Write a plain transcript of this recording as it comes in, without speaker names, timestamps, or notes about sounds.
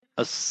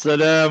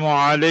السلام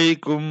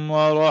عليكم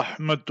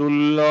ورحمة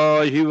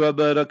الله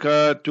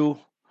وبركاته.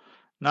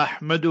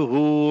 نحمده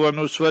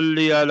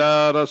ونصلي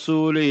على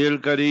رسوله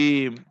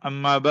الكريم.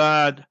 أما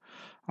بعد،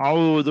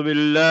 أعوذ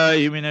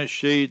بالله من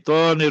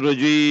الشيطان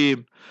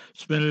الرجيم.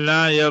 بسم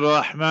الله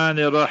الرحمن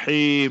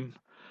الرحيم.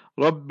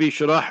 رب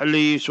اشرح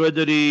لي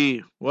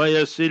صدري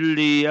ويسر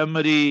لي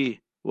أمري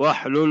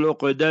واحلل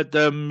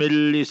عقدة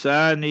من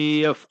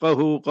لساني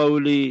يفقه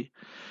قولي.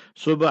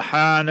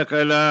 سبحانك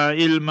لا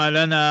علم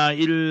لنا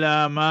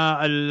إلا ما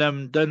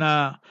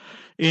علمتنا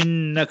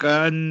إنك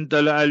أنت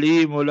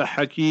العليم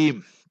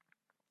الحكيم.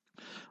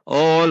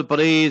 All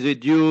praise is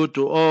due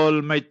to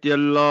Almighty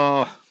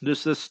Allah, the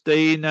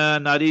sustainer,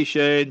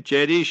 nourisher and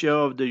cherisher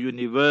of the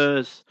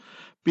universe.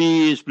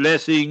 Peace,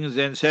 blessings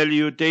and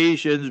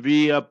salutations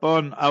be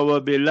upon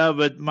our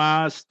beloved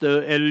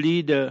Master and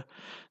Leader,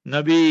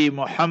 Nabi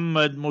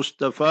Muhammad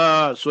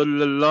Mustafa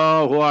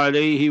sallallahu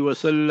alayhi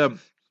wasallam.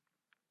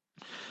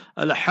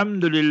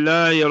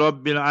 Alhamdulillah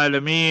Rabbil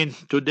Alameen.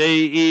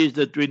 Today is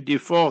the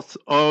 24th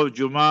of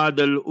Jumad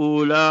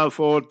al-Ula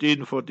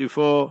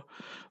 1444.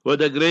 With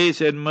the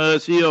grace and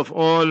mercy of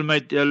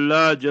Almighty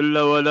Allah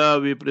Jalla wala,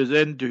 we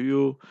present to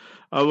you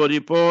our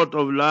report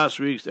of last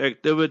week's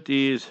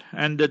activities,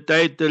 and the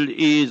title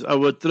is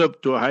our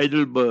trip to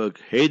Heidelberg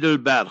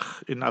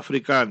in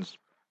Afrikaans.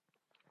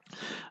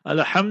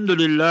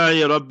 Alhamdulillah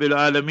Rabbil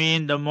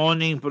Alameen. The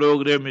morning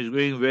program is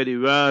going very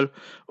well.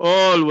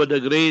 All with the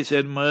grace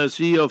and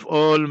mercy of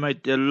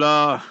Almighty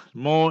Allah.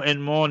 More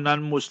and more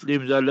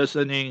non-Muslims are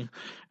listening,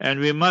 and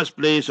we must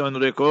place on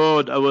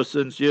record our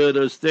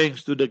sincerest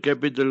thanks to the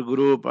Capital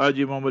Group,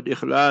 Haji Muhammad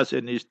Ikhlas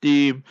and his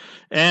team,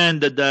 and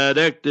the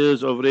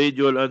directors of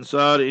Radio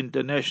Al-Ansar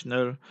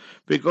International,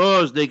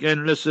 because they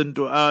can listen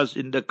to us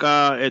in the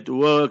car, at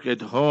work,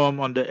 at home,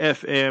 on the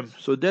FM.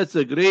 So that's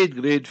a great,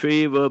 great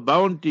favor,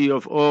 bounty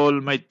of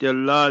Almighty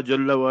Allah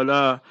Jalla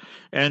wala.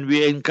 And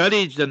we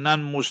encourage the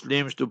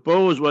non-Muslims to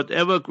pose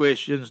whatever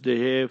questions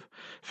they have.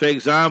 For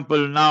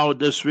example, now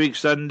this week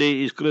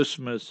Sunday is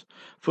Christmas.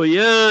 For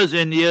years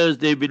and years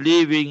they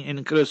believing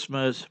in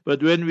Christmas,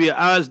 but when we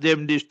ask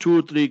them these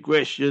 2-3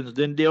 questions,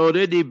 then they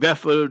already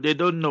baffled, they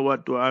don't know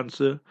what to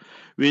answer.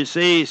 We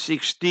say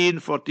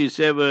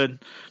 1647,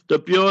 the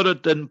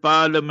Puritan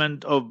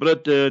Parliament of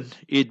Britain,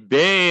 it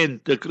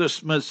banned the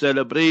Christmas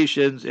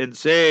celebrations and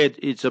said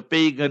it's a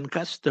pagan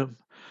custom.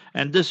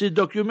 And this is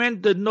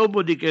documented,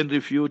 nobody can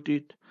refute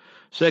it.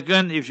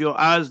 Second, if you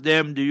ask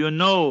them, do you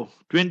know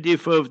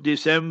 25th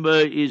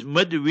December is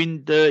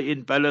midwinter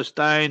in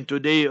Palestine,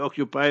 today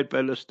occupied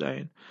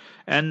Palestine.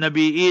 And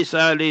Nabi Isa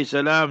alayhi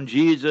salam,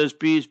 Jesus,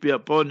 peace be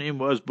upon him,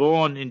 was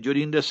born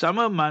during the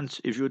summer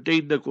months. If you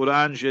take the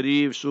Quran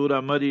Sharif,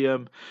 Surah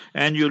Maryam,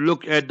 and you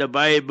look at the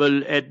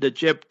Bible, at the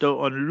chapter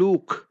on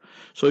Luke,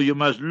 so you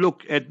must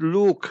look at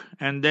Luke,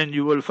 and then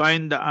you will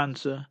find the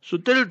answer. So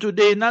till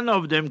today, none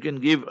of them can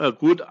give a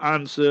good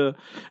answer,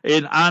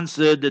 an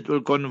answer that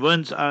will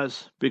convince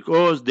us,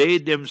 because they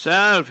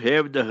themselves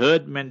have the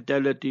herd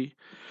mentality.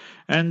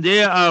 And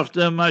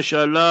thereafter,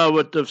 mashallah,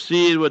 with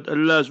tafsir, with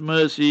Allah's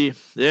mercy,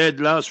 that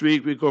last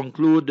week we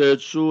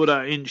concluded Surah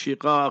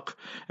Inshiqaq,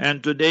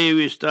 and today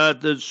we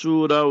started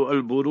Surah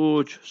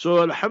Al-Buruj.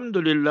 So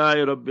alhamdulillah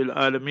Rabbil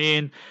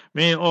Alameen,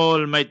 may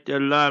Almighty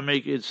Allah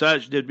make it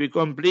such that we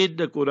complete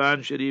the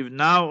Quran Sharif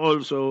now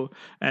also,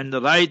 and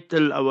right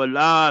till our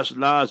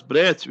last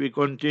breath we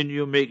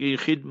continue making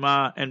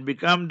khidmah and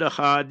become the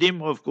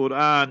khadim of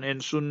Quran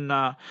and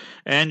Sunnah,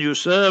 and you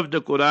serve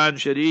the Quran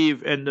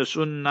Sharif and the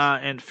Sunnah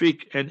and fiqh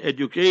and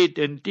educate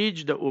and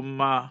teach the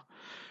Ummah.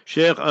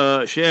 Sheikh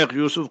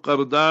Yusuf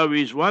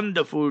Qardawi's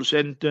wonderful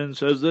sentence,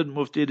 Hazrat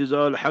Mufti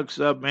Rizal Haq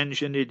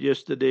mentioned it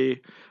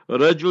yesterday,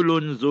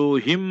 Rajulun zu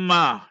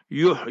himma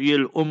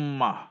yuhyil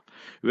ummah.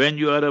 When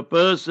you are a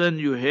person,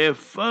 you have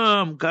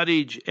firm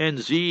courage and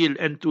zeal,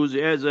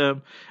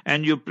 enthusiasm,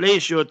 and you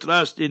place your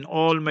trust in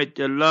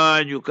Almighty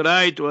Allah and you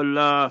cry to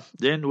Allah,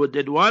 then with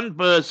that one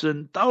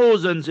person,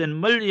 thousands and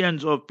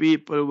millions of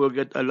people will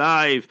get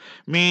alive,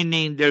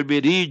 meaning they'll be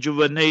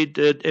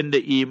rejuvenated and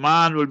the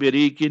Iman will be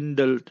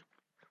rekindled.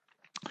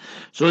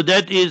 So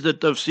that is the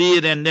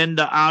tafsir, and then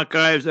the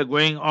archives are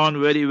going on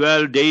very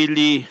well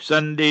daily,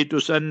 Sunday to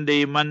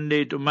Sunday,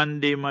 Monday to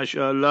Monday,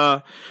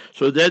 mashallah.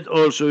 So that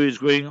also is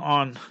going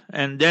on.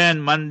 And then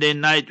Monday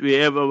night we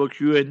have our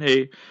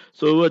Q&A.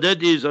 So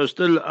that is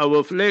still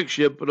our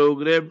flagship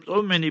program.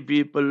 So many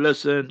people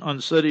listen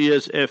on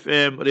Sirius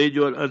FM,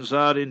 Radio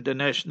Al-Ansar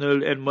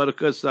International, and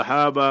Markaz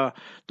Sahaba,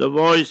 the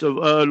voice of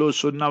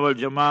Ahlus Sunnah wal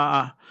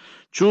Jama'ah.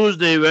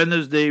 Tuesday,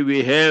 Wednesday,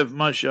 we have,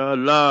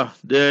 mashallah,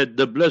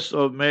 the bliss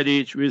of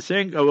marriage. We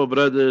thank our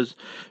brothers,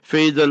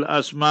 Faisal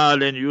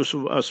Asmal and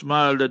Yusuf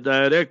Asmal, the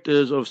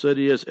directors of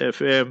Sirius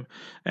FM,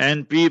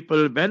 and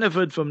people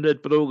benefit from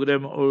that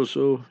program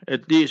also.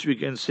 At least we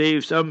can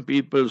save some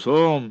people's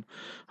home.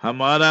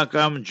 Hamara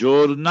kam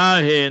jorna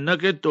hai, na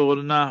ke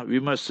torna. We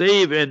must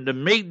save and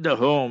make the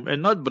home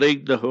and not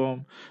break the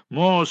home.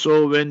 More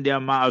so when there are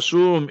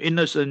ma'asum,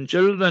 innocent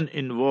children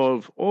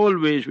involved.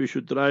 Always we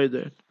should try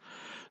that.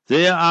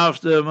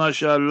 Thereafter,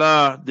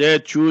 mashallah,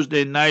 that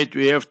Tuesday night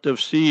we have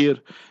tafsir.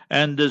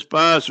 And this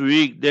past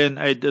week, then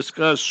I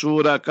discussed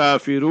Surah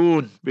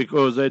Kafirun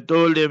because I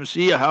told them,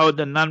 see how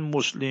the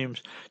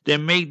non-Muslims, they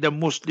make the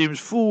Muslims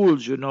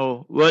fools,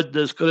 with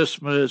this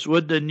Christmas,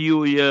 with the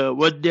New Year,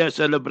 with their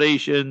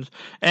celebrations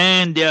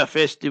and their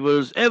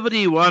festivals.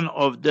 Every one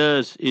of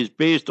this is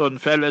based on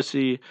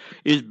fallacy,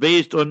 is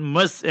based on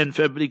myths and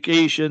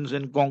fabrications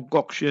and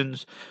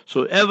concoctions.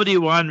 So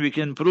everyone we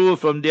can prove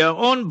from their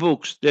own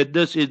books that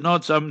this is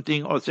not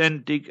something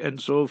authentic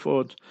and so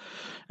forth.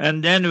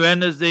 And then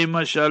Wednesday,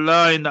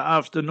 mashallah, in the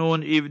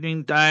afternoon,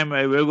 evening time,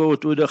 I will go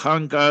to the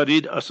Khanqa,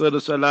 read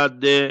Asr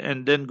Salat there,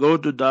 and then go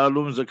to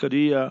Darul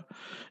Zakaria.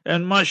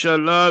 And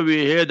mashallah,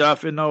 we had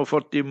half an hour,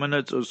 40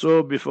 minutes or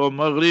so before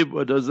Maghrib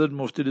with Hazrat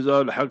Mufti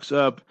Rizal Haq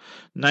Sahab,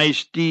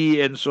 nice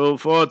tea and so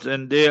forth.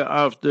 And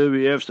thereafter,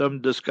 we have some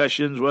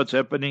discussions what's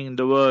happening in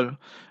the world.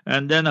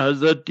 And then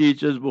Hazrat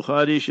teaches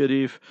Bukhari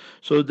Sharif.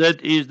 So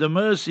that is the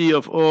mercy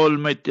of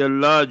Almighty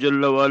Allah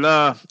Jalla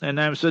wala.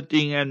 And I'm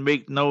sitting and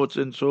make notes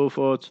and so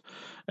forth.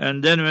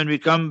 And then when we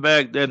come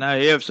back, then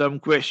I have some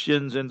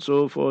questions and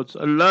so forth.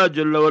 Allah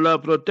Jalla wala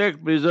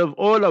protect, preserve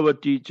all our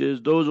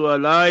teachers. Those who are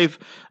alive,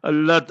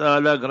 Allah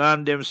Ta'ala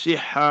grant them siha,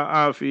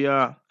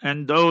 afiyah.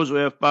 And those who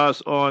have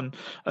passed on,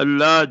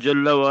 Allah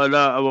Jalla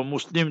wala, our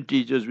Muslim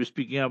teachers we're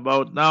speaking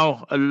about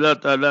now, Allah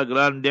Ta'ala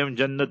grant them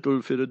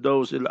Jannatul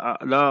Firdaus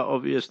al-A'la.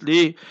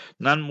 Obviously,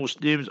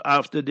 non-Muslims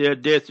after their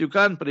death, you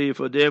can't pray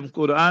for them.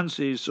 Quran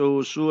says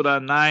so, Surah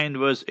 9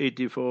 verse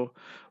 84.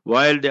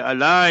 While they're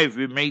alive,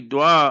 we make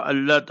dua,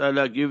 Allah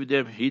Ta'ala give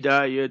them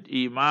hidayat,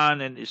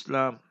 iman and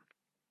Islam.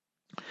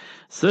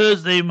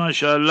 Thursday,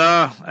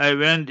 mashallah, I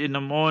went in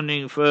the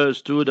morning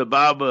first to the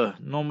barber.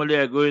 Normally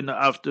I go in the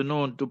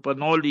afternoon to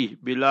Panoli,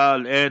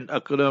 Bilal and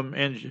Akram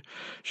and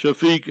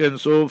Shafiq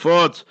and so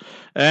forth.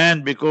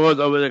 And because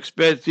I was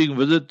expecting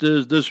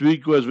visitors, this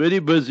week was very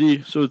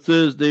busy. So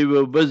Thursday we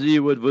were busy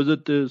with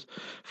visitors,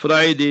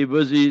 Friday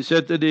busy,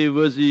 Saturday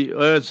busy,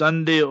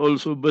 Sunday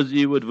also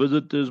busy with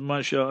visitors,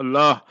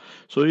 mashallah.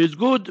 So it's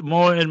good,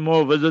 more and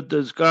more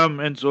visitors come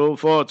and so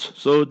forth.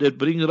 So they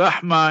bring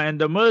rahmah and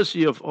the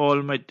mercy of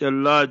Almighty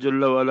Allah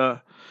Jalla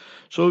wala.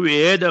 So we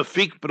had a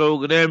fiqh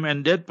program,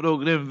 and that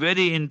program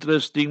very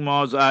interesting.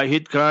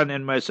 Zahid Khan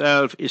and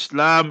myself,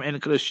 Islam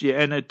and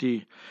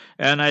Christianity.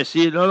 And I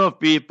see a lot of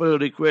people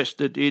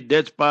requested it.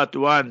 That's part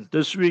 1.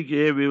 This week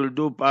here we will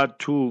do part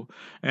 2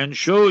 and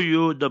show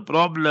you the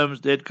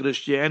problems that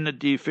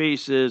Christianity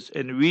faces,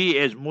 and we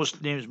as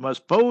Muslims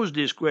must pose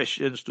these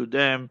questions to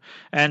them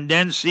and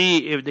then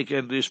see if they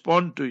can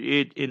respond to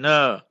it in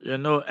a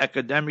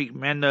academic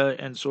manner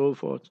and so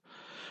forth.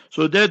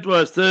 So that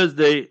was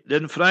Thursday.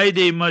 Then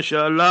Friday,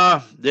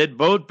 mashallah, that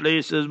both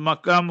places,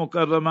 Makkah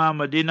Mukarramah,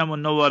 Madinah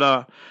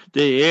Munawwara,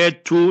 they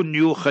had 2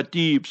 new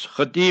khatibs.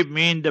 Khatib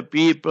means the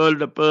people,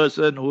 the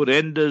person who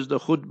renders the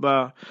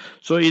khutbah.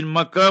 So in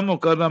Makkah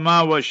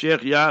Mukarramah was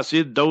Sheikh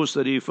Yasir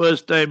Dawsari.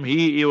 First time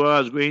he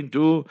was going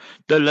to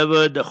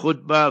deliver the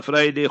khutbah,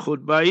 Friday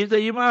khutbah. He's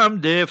the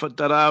imam there for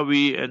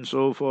Taraweeh and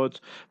so forth.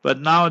 But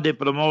now they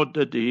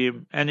promoted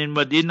him. And in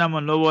Madinah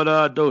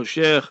Munawwara, the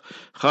Sheikh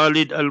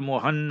Khalid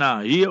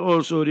Al-Muhanna, he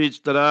also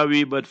reached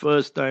Taraweeh, but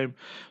first time.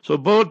 So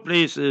both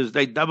places,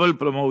 like double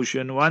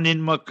promotion, one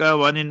in Makkah,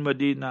 one in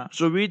Medina.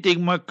 So we take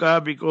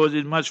Makkah because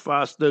it's much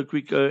faster,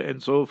 quicker,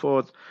 and so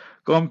forth,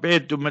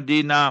 compared to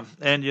Medina.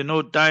 And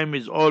time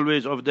is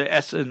always of the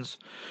essence.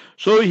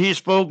 So he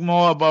spoke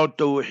more about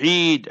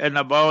Tawheed and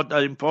about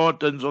the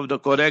importance of the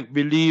correct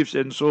beliefs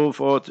and so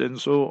forth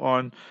and so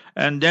on.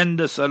 And then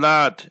the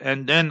Salat.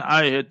 And then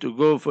I had to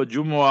go for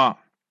Jumu'ah.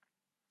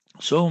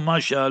 So,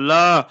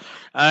 mashallah,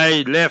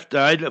 I left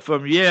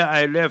from here.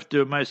 I left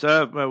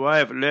myself, my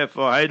wife left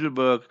for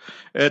Heidelberg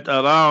at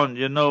around,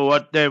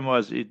 what time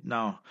was it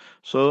now?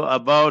 So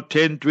about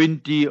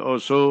 10:20 or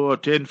so, or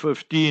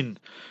 10:15.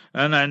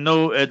 And I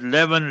know at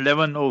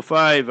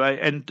 11:05 I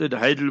entered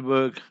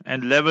Heidelberg,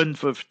 and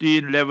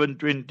 11:15,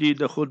 11:20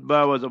 the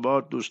khutbah was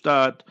about to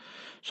start.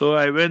 So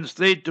I went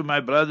straight to my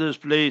brother's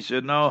place,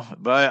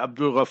 by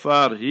Abdul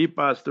Ghaffar. He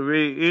passed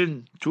away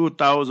in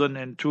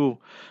 2002.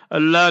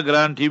 Allah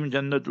grant him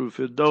Jannatul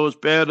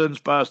Firdaus. Parents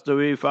passed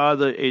away,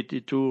 father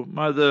 82,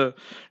 mother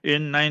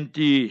in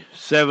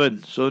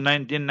 97, so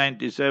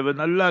 1997.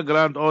 Allah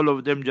grant all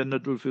of them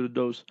Jannatul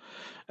Firdaus.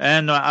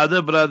 And my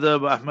other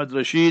brother, Ahmad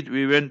Rashid,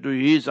 we went to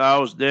his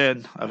house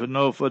then,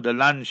 for the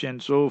lunch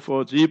and so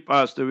forth. He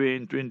passed away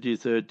in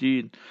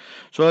 2013.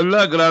 So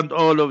Allah grant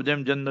all of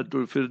them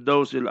Jannatul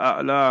Firdaus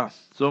al-A'la.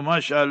 So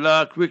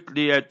mashallah,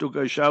 quickly I took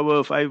a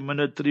shower,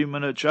 5-minute,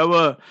 3-minute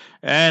shower.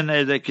 And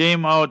as I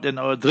came out and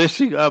I was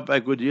dressing up,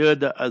 I could hear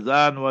the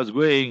azan was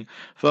going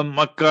from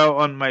Makkah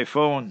on my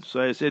phone.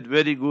 So I said,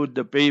 very good,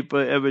 the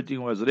paper,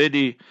 everything was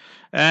ready.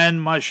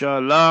 And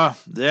mashallah,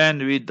 then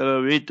we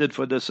waited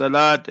for the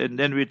salat and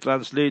then we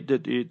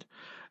translated it.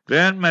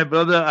 Then my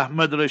brother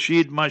Ahmad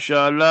Rashid,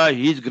 mashallah,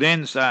 his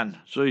grandson,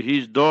 so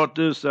his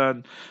daughter's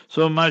son,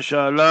 so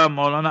mashallah,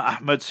 Maulana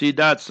Ahmad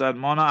Sidat's son.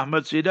 Maulana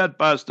Ahmad Sidat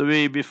passed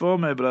away before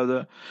my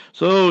brother.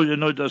 So,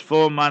 it was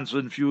 4 months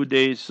and few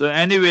days. So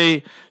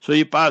anyway, so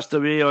he passed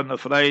away on a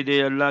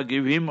Friday. Allah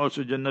give him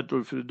also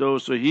Jannatul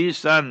Firdaus. So his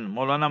son,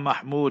 Maulana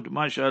Mahmud,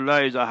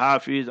 mashallah, is a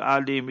Hafiz,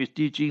 Alim, is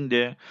teaching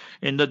there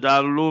in the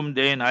Darul Uloom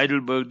there in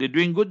Heidelberg. They're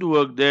doing good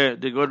work there.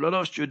 They got a lot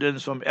of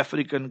students from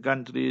African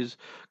countries,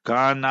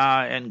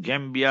 Ghana and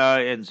Gambia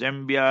and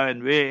Zambia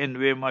and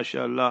where,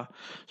 mashallah.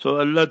 So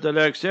Allah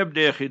Ta'ala accept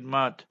their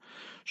khidmat.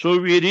 So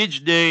we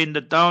reached there in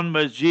the town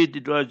masjid.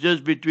 It was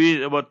just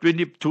between about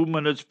 22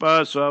 minutes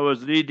past. So I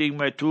was reading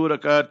my 2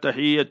 rakat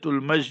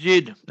Tahiyatul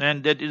Masjid,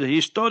 and that is a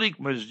historic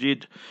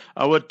masjid,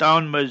 our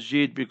town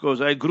masjid,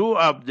 because I grew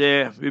up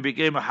there. We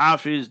became a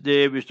hafiz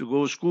there. We used to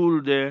go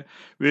school there.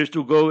 We used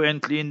to go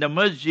and clean the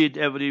masjid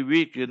every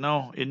week,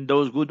 in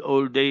those good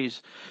old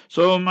days.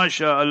 So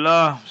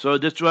mashallah. So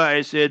that's why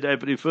I said I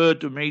prefer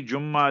to make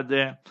Jummah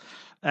there.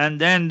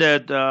 And then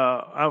that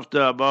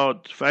after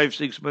about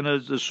 5-6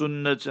 minutes, the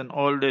sunnats and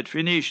all that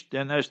finished,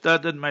 then I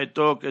started my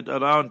talk at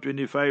around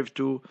 25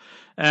 to,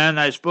 and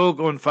I spoke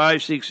on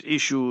 5-6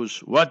 issues.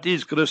 What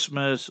is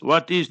Christmas?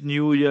 What is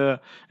New Year?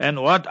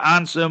 And what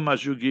answer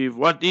must you give?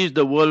 What is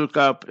the World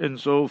Cup? And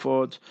so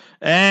forth.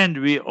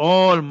 And we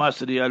all must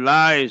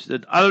realize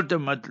that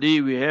ultimately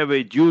we have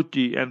a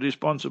duty and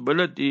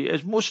responsibility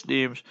as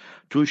Muslims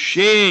to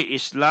share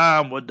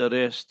Islam with the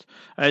rest.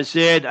 I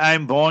said,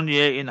 I'm born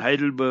here in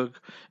Heidelberg,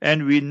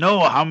 and we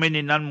know how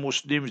many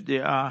non-Muslims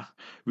there are.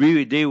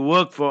 They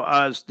work for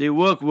us, they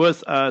work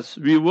with us,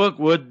 we work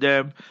with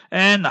them,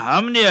 and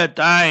how many a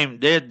time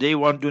that they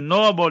want to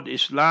know about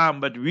Islam,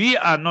 but we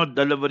are not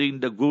delivering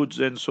the goods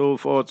and so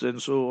forth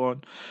and so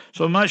on.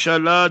 So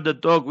mashallah, the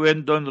talk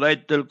went on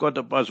right till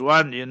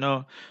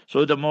 1:15,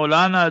 So the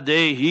Maulana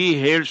there, he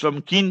hails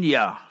from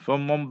Kenya,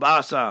 from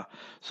Mombasa.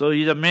 So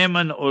he's a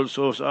Memon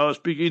also. So I was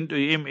speaking to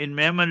him in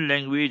Memon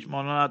language,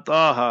 Maulana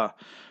Taha.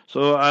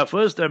 So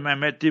first time I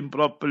met him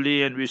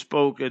properly and we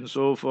spoke and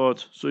so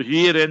forth. So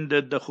he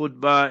rendered the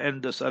khutbah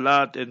and the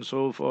salat and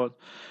so forth.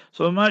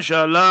 So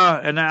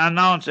mashallah, and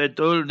I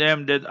told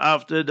them that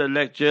after the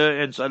lecture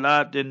and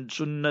salat and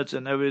sunnats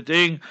and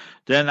everything,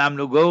 then I'm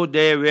to go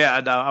there where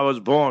I was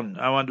born.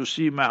 I want to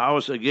see my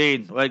house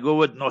again. I go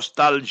with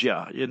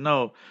nostalgia,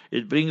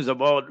 It brings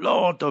about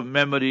lot of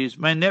memories.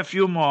 My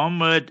nephew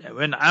Muhammad,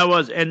 when I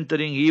was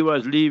entering, he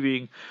was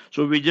leaving.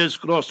 So we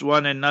just crossed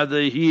one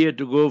another. He had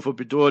to go for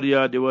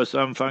Pretoria. There was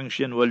some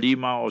function,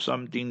 walima or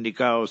something,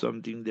 nikah or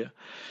something there.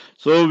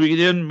 So we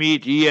didn't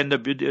meet, he and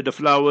the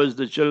flowers,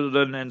 the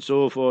children and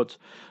so forth.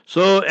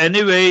 So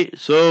anyway,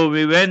 so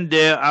we went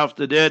there.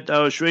 After that,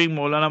 I was showing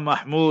Maulana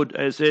Mahmud.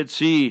 I said,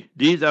 see,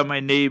 these are my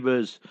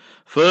neighbors.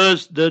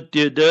 First, the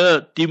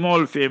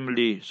Timol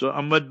family. So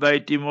Ahmad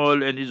Bhai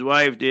Timol and his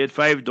wife, they had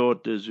 5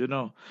 daughters,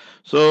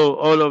 So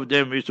all of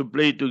them used to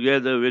play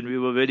together when we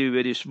were very,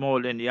 very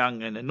small and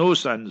young and no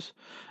sons.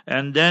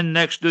 And then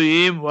next to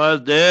him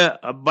was there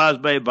Abbas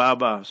Bhai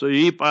Baba. So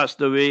he passed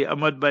away,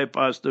 Ahmad Bhai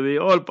passed away,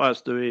 all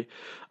passed away.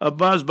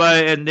 Abbas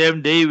Bhai and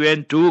them, they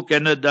went to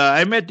Canada.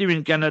 I met him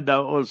in Canada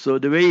also,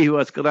 the way he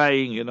was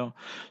crying,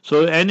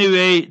 So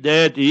anyway,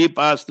 that he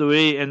passed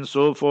away and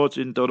so forth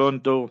in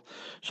Toronto.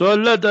 So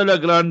Allah Ta'ala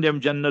grant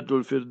them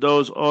Jannatul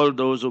Firdaus, all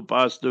those who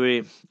passed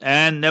away.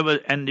 And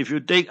if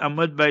you take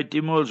Ahmad Bhai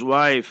Timol's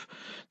wife,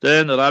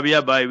 then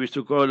Rabia Bai, we used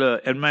to call her,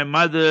 and my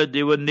mother,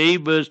 they were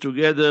neighbors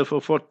together for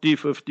 40,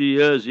 50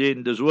 years here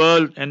in this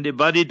world, and they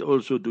buried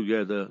also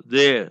together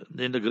there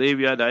in the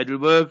graveyard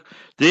Heidelberg.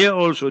 They are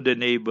also the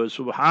neighbors,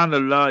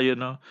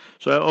 subhanallah,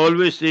 So I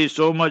always say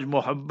so much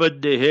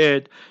muhabbat they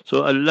had,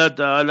 so Allah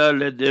Ta'ala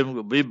let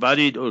them be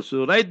buried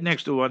also right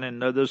next to one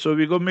another. So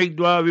we make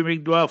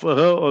dua for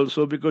her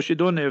also because she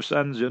don't have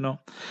sons,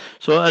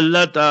 So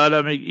Allah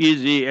Ta'ala make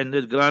easy and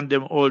let grant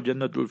them all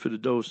Jannatul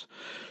Firdaus.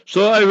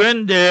 So I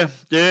went there,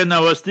 then I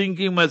was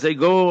thinking must I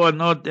go or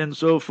not and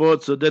so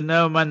forth. So then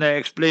now when I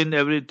explained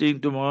everything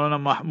to Maulana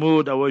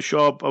Mahmud, our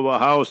shop, our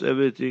house,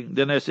 everything.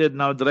 Then I said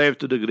now drive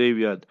to the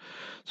graveyard.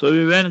 So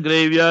we went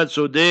graveyard.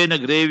 So there in the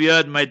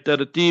graveyard my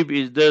tartib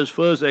is this.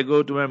 First I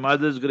go to my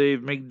mother's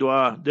grave, make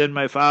dua. Then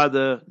my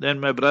father, then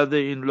my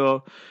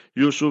brother-in-law,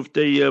 Yusuf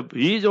Tayyab.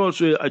 He's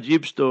also a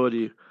Ajib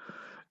story.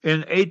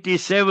 In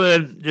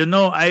 87,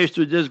 I used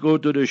to just go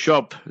to the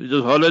shop. It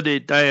was holiday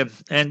time.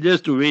 And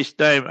just to waste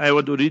time, I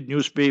want to read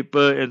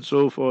newspaper and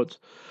so forth.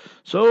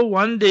 So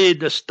one day,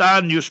 the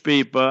Star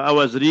newspaper, I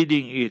was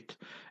reading it.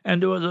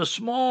 And there was a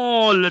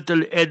small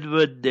little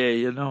advert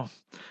there,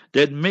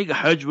 that make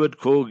Hajj with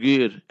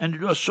Kogir. And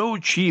it was so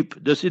cheap.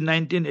 This in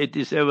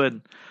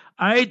 1987.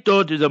 I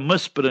thought it's a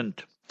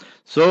misprint.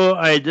 So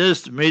I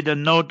just made a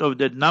note of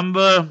that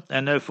number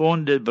and I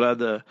phoned the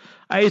brother.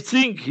 I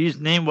think his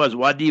name was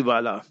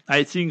Wadiwala.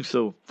 I think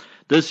so.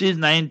 This is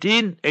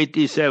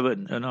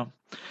 1987,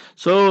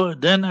 So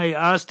then I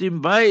asked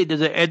him, why?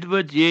 There's an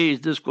advert here.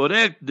 Is this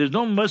correct? There's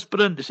no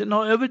misprint. He said,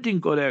 no,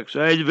 everything correct.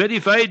 So I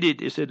verified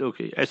it. He said,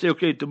 okay. I said,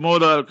 okay,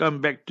 tomorrow I'll come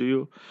back to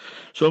you.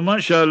 So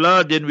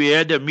mashallah, then we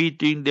had a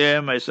meeting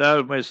there,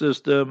 myself, my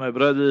sister, my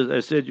brothers. I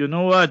said, you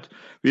know what?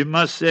 We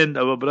must send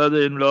our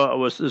brother-in-law,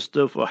 our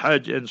sister for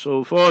Hajj and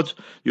so forth.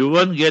 You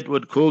won't get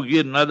what Kogir,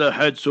 another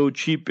Hajj so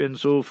cheap and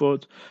so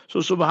forth.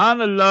 So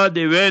subhanallah,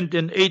 they went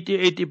and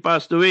 80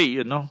 passed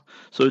away,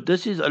 So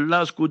this is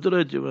Allah's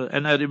qudrat.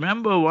 And I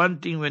remember one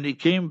thing, when he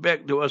came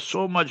back, there was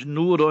so much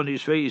noor on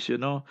his face,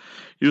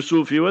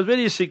 Yusuf, he was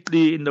very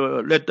sickly in the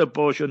latter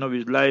portion of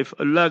his life.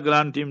 Allah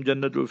grant him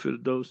Jannatul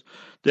Firdaus.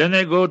 Then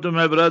I go to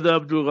my brother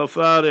Abdul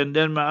Ghaffar, and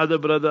then my other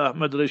brother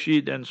Ahmad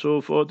Rashid and so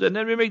forth. And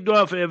then we make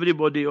dua for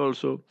everybody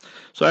also.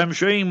 So I'm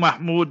showing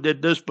Mahmoud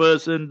that this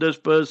person,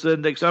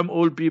 like some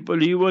old people,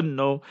 he wouldn't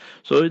know.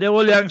 So they're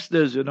all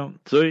youngsters,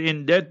 So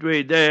in that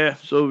way there,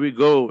 so we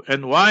go.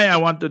 And why I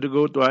wanted to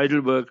go to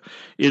Heidelberg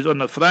is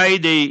on a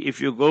Friday,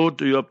 if you go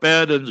to your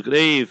parents'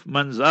 grave,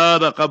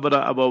 manzara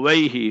qabra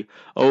abawayhi,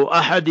 or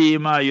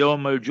ahadima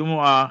yawm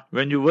al-jumu'ah,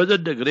 when you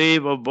visit the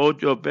grave of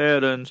both your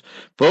parents,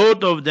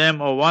 both of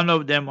them or one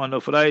of them on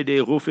a Friday,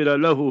 ghufira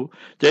lahu,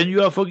 then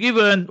you are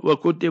forgiven, wa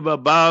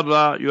kutiba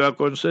barra, you are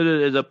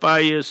considered as a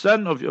pious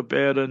son of your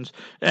parents,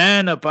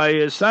 and a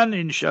pious son,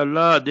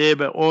 inshallah, there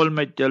by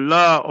Almighty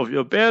Allah, of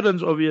your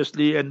parents,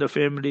 obviously, and the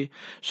family.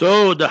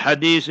 So the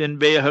hadith in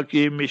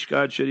Bayhaqi,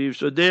 Mishkat Sharif.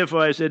 So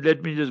therefore I said,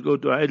 let me just go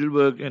to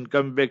Heidelberg and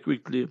come back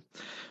quickly.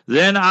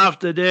 Then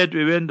after that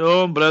we went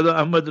home, brother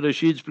Ahmad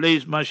Rashid's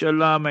place,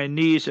 mashallah, my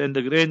niece and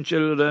the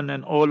grandchildren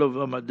and all of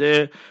them are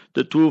there.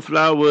 The two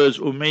flowers,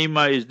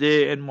 Umayma is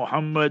there and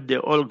Muhammad, they're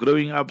all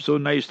growing up so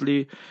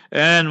nicely.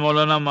 And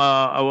Maulana,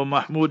 our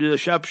Mahmoud is a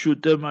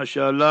sharpshooter,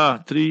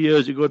 mashallah. 3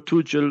 years, he got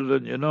two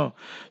children,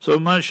 So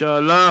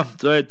mashallah,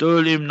 so I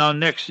told him now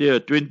next year,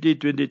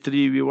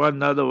 2023, we want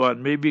another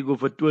one. Maybe go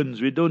for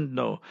twins, we don't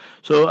know.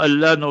 So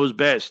Allah knows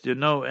best,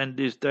 and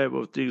this type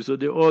of thing. So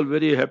they're all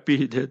very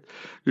happy that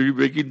we're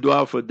making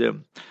dua for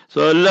them.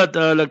 So Allah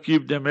Ta'ala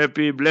keep them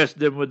happy, bless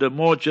them with the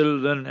more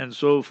children and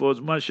so forth.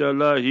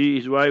 MashaAllah, he,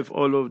 his wife,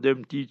 all of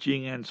them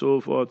teaching and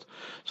so forth.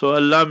 So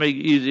Allah make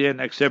easy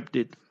and accept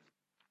it.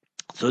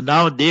 So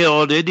now there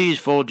already is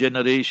 4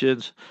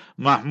 generations.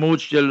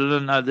 Mahmud's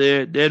children are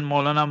there. Then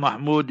Maulana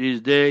Mahmud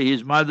is there.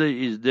 His mother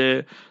is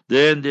there.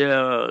 Then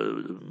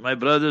my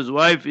brother's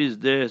wife is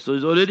there. So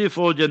it's already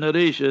 4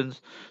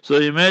 generations. So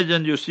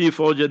imagine you see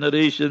 4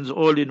 generations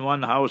all in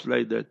one house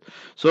like that.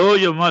 So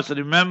you must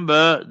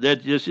remember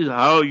that this is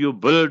how you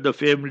build the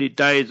family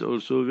ties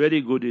also.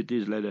 Very good it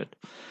is like that.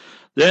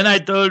 Then I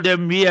told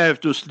them, I have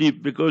to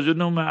sleep because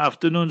my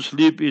afternoon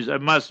sleep is a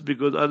must,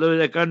 because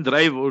otherwise I can't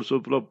drive also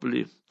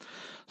properly.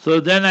 So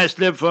then I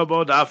slept for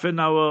about half an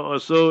hour or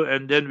so,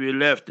 and then we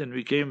left and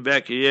we came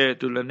back here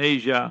to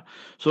Lanesia.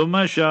 So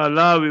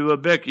mashallah, we were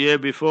back here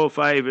before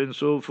 5 and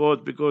so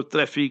forth, because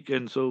traffic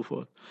and so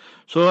forth.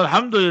 So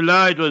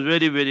alhamdulillah, it was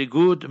very, very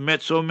good.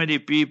 Met so many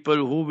people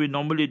who we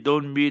normally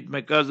don't meet.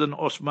 My cousin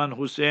Osman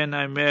Hussein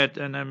I met,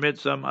 and I met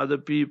some other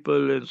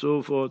people and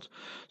so forth.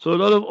 So a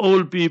lot of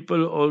old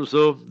people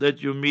also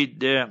that you meet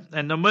there.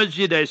 And the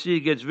masjid I see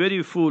gets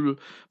very full,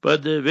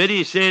 but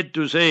very sad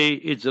to say,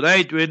 it's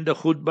right when the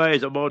khutbah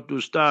is about to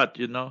start,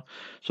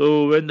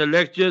 So when the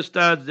lecture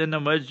starts, then the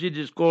masjid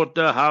is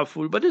quarter, half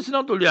full. But it's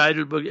not only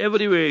Heidelberg,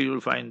 everywhere you'll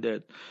find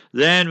that.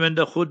 Then when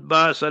the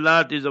khutbah,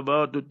 salat is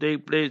about to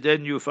take place,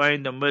 then you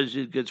find the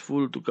masjid gets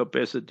full to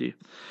capacity.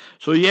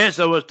 So yes,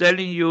 I was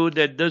telling you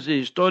that this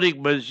historic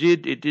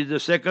masjid, it is the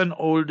second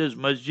oldest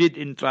masjid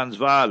in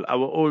Transvaal,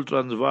 our old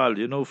Transvaal.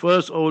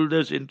 First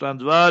oldest in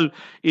Transvaal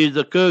is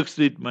the Kirk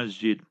Street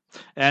Masjid.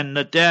 And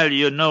Natal,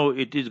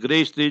 it is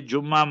Grey Street,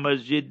 Jummah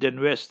Masjid, then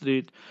West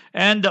Street.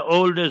 And the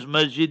oldest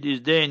masjid is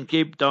there in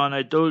Cape Town.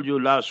 I told you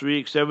last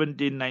week,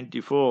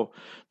 1794.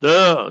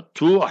 The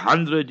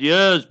 200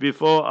 years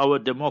before our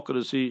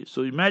democracy.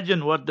 So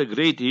imagine what the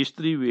great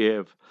history we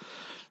have.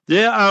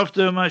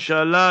 Thereafter,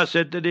 mashallah,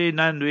 Saturday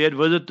night we had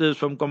visitors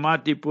from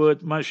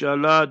Komatipoort,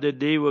 mashallah, that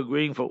they were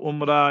going for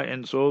Umrah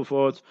and so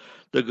forth,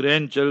 the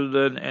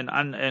grandchildren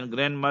and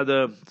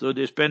grandmother. So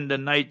they spend the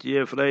night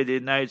here, Friday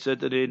night,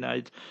 Saturday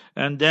night,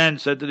 and then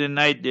Saturday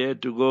night they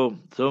had to go.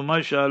 So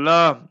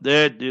mashallah,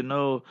 that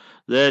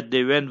that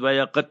they went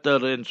via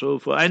Qatar and so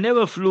forth. I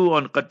never flew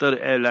on Qatar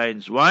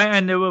Airlines. Why I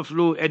never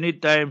flew any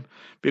time?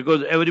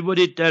 Because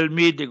everybody tell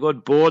me they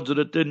got boards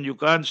written, you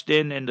can't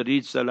stand and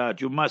read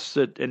salat, you must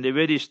sit, and they're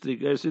very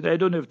strict. I said, I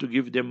don't have to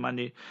give them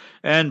money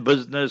and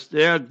business.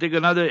 They take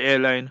another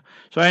airline.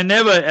 So I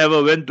never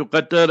ever went to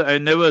Qatar. I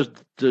never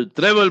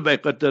traveled by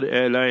Qatar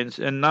Airlines,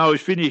 and now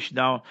it's finished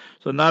now.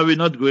 So now we're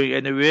not going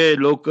anywhere.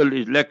 Local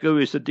is lekker.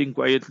 We're sitting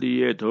quietly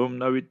here at home.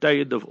 Now we're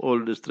tired of all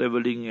this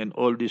traveling and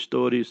all these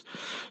stories.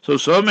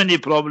 So many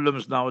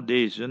problems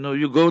nowadays.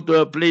 You go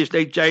to a place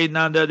like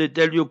China, they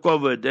tell you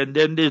COVID, and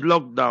then there's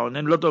lockdown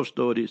and lot of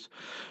stories.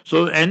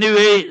 So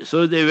anyway,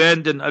 so they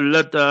went and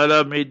Allah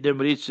Ta'ala made them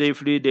reach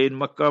safely. They in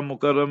Makkah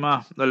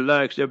Mukarramah.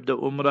 Allah accept the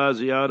Umrah,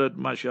 Ziyarat,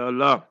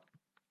 mashallah.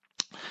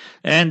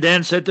 And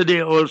then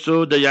Saturday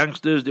also, the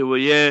youngsters, they were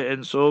here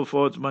and so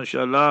forth,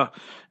 mashallah.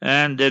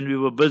 And then we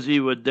were busy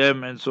with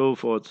them and so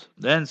forth.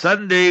 Then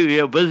Sunday, we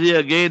are busy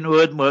again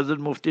with Hazrat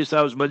Mufti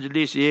Sahib's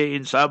Majlis here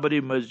in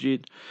Sabari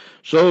Masjid.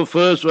 So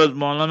first was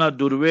Maulana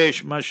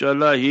Durvesh,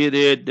 mashallah, he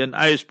read. Then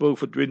I spoke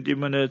for 20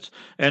 minutes.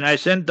 And I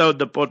sent out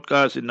the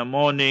podcast in the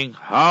morning,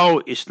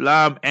 how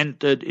Islam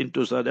entered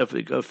into South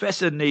Africa.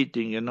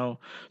 Fascinating,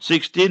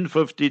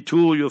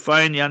 1652, you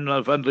find Jan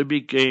van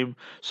Riebeeck came.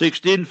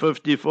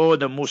 1654,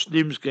 the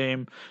Muslims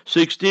came.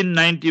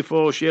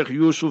 1694, Sheikh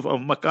Yusuf of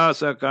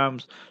Makassar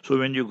comes. So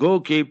when you go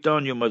Cape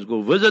Town, you must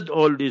go visit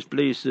all these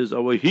places.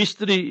 Our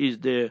history is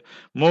there.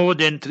 More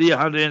than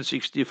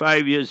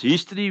 365 years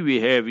history we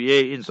have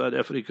here in South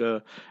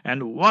Africa.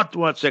 And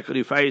what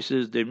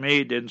sacrifices they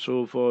made and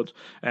so forth.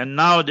 And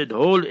now that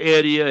whole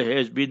area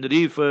has been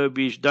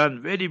refurbished,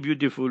 done very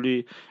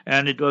beautifully.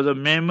 And it was a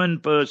Memon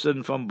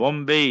person from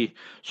Bombay,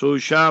 so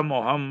Shah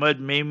Muhammad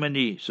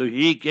Memoni. So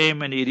he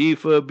came and he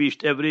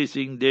refurbished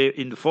everything there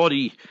in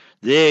Fori.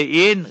 There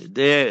in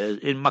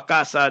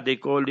Makassar, they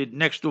called it,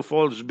 next to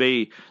Falls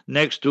Bay,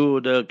 next to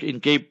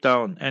in Cape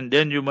Town. And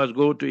then you must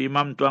go to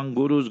Imam Tuan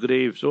Guru's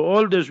grave. So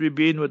all this we've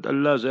been with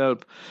Allah's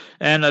help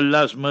and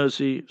Allah's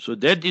mercy. So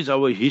that is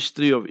our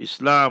history of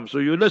Islam. So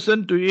you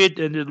listen to it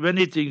and there's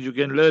many things you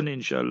can learn,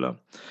 inshallah.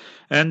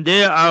 And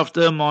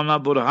thereafter,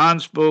 Maulana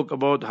Burhan spoke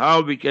about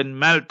how we can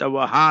melt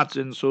our hearts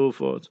and so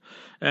forth.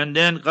 And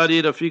then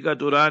Qari Rafiqa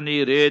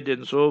Turani read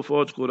and so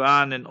forth,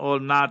 Quran and all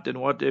Naat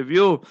and what have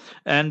you.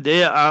 And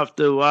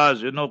thereafter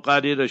was,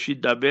 Qari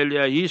Rashid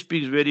Dabelia, he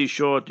speaks very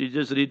short, he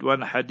just read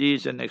one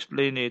hadith and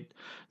explain it.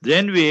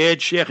 Then we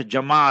had Sheikh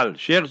Jamal.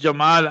 Sheikh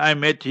Jamal, I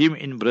met him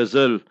in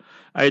Brazil.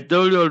 I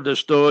told you all the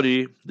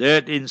story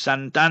that in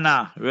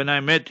Santana, when I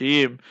met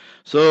him,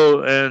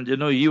 so, and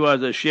he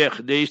was a sheikh.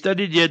 They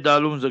studied here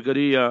Darul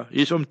Zakaria.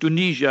 He's from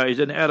Tunisia, he's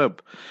an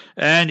Arab.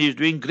 And he's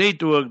doing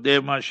great work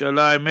there,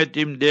 mashallah. I met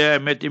him there, I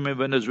met him in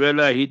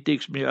Venezuela, he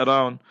takes me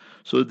around.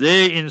 So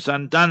there in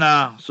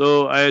Santana,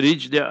 so I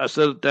reached there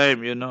Asr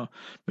time,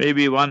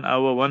 maybe 1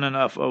 hour,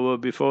 1.5 hour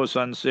before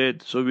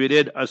sunset. So we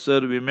read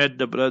Asr, we met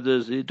the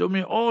brothers. He told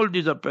me all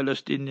these are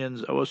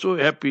Palestinians. I was so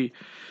happy.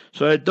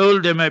 So I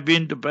told them I've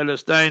been to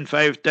Palestine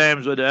 5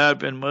 times with the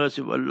help and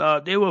mercy of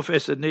Allah. They were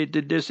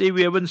fascinated. They say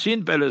we haven't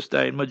seen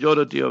Palestine,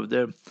 majority of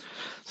them.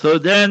 So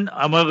then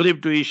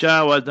Maghrib to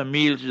Isha was the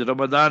meal, it's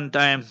Ramadan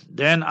time.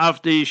 Then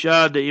after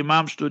Isha, the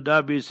Imam stood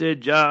up, he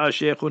said, Ja'a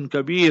Sheikhun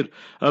Kabir,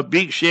 a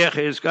big Sheikh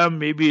has come,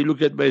 maybe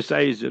look at my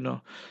size,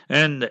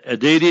 And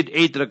they read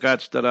 8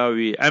 rakats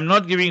Taraweeh. I'm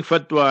not giving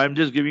fatwa, I'm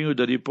just giving you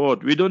the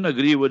report. We don't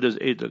agree with this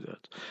 8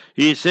 rakats.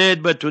 He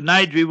said, but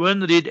tonight we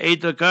won't read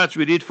 8 rakats,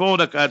 we read 4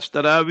 rakats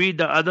Taraweeh,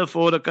 the other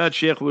 4 rakats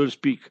Sheikh will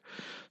speak.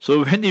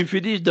 So when he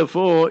finished the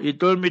 4, he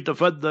told me,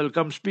 Tafaddal,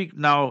 come speak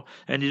now.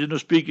 And he's going to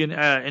speak in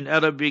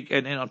Arabic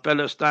and in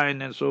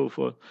Palestine and so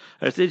forth.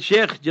 I said,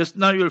 Sheikh, just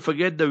now you'll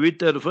forget the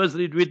witr. First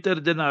read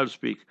witr, then I'll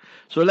speak.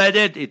 So like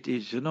that it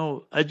is,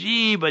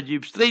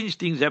 Ajib, strange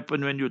things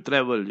happen when you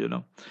travel,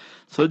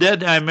 So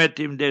that I met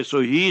him there.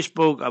 So he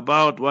spoke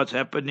about what's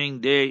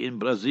happening there in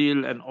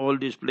Brazil and all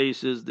these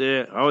places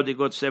there, how they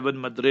got 7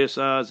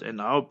 madrasas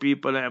and how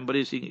people are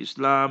embracing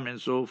Islam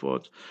and so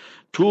forth.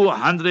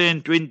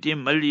 220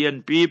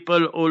 million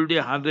people, only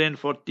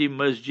 140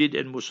 masjid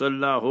and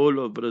musalla, whole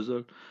of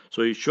Brazil.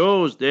 So it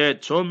shows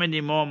that so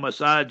many more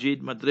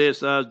masajid,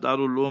 madrasas,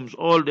 darul ulooms,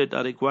 all that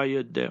are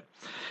required there.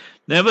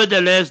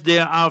 Nevertheless,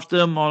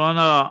 thereafter,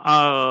 Maulana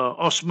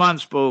Osman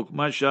spoke,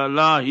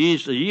 mashallah.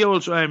 He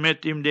also, I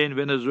met him there in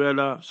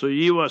Venezuela. So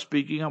he was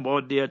speaking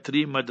about their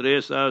 3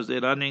 madrasas,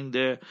 they're running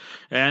there.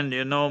 And,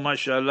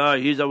 mashallah,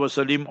 he's our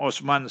Salim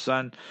Osman's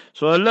son.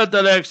 So Allah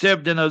Ta'ala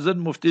accept. Then Hazrat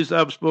Mufti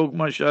Sahib spoke,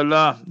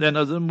 mashallah. Then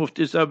Hazrat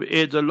Mufti Sahib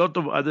adds a lot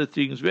of other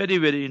things. Very,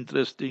 very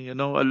interesting.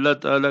 Allah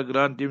Ta'ala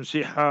grant him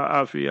siha,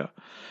 afiyah.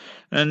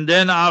 And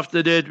then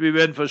after that we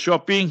went for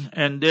shopping,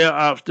 and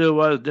thereafter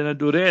was dinner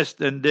to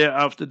rest, and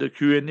thereafter the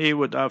Q&A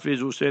with Hafiz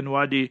Hussain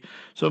Wadi.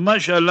 So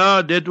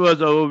mashallah, that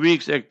was our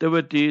week's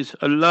activities.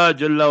 Allah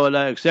Jalla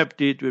wala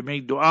accept it. We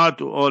make dua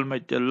to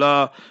Almighty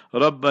Allah.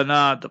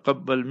 Rabbana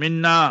taqabbal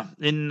minna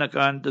innaka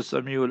antas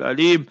samiul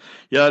alim.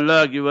 Ya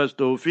Allah, give us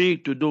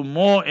tawfiq to do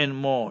more and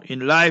more.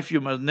 In life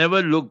you must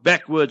never look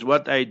backwards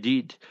what I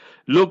did.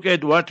 Look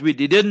at what we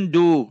didn't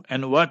do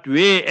and what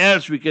way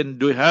else we can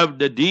do, have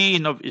the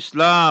deen of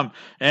Islam,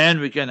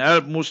 and we can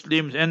help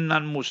Muslims and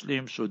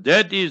non-Muslims. So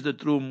that is the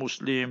true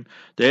Muslim,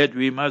 that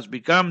we must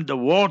become the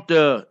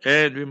water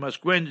and we must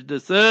quench the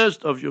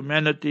thirst of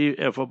humanity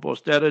for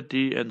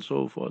posterity and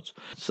so forth.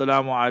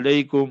 Assalamu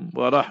alaikum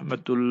wa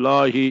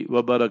rahmatullahi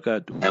wa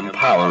barakatuh.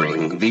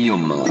 Empowering the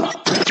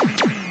Ummah.